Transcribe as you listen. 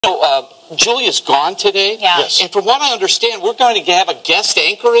Julia's gone today. Yeah. Yes. And from what I understand, we're going to have a guest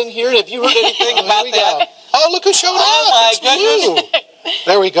anchor in here. Have you heard anything about that? Oh, look who showed up. Oh, my goodness.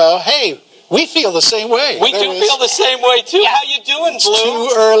 There we go. Hey, we feel the same way. We do feel the same way, too. Yeah. How you doing, It's Blue? too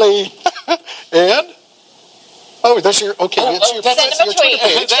early. And? Oh, that's your, okay. It's your, Send that's him a your tweet.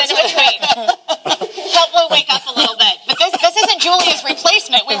 Twitter page. Send him a tweet. Help Blue wake up a little bit. But this isn't Julia's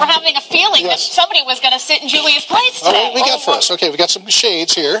replacement. We were having a feeling that somebody was going to sit in Julia's place All today. right, we got first. Okay, we got some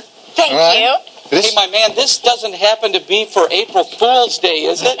shades here. Thank All right. you. This, Hey, my man, this doesn't happen to be for April Fool's Day,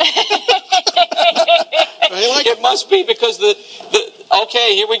 is it? you like It must be because the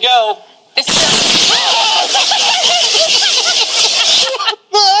okay, here we go. This is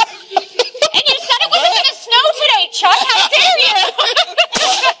and you said it wasn't going to snow today, Chuck. How dare you?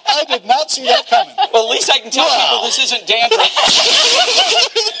 I did not see that coming. Well, at least I can tell people this isn't dandruff.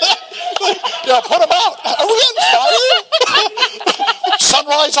 Yeah, put them out. Are we on fire?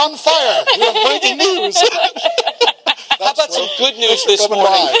 Sunrise on fire. We have breaking news. How about some good news this Coming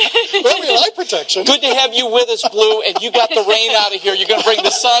morning? by. Well, we have eye protection. Good to have you with us, Blue, and you got the rain out of here. You're going to bring the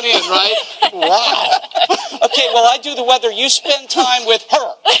sun in, right? Wow. Okay, well, I do the weather. You spend time with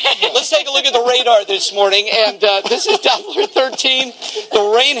her. Let's take a look at the radar this morning, and this is Doppler 13.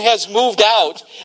 The rain has moved out.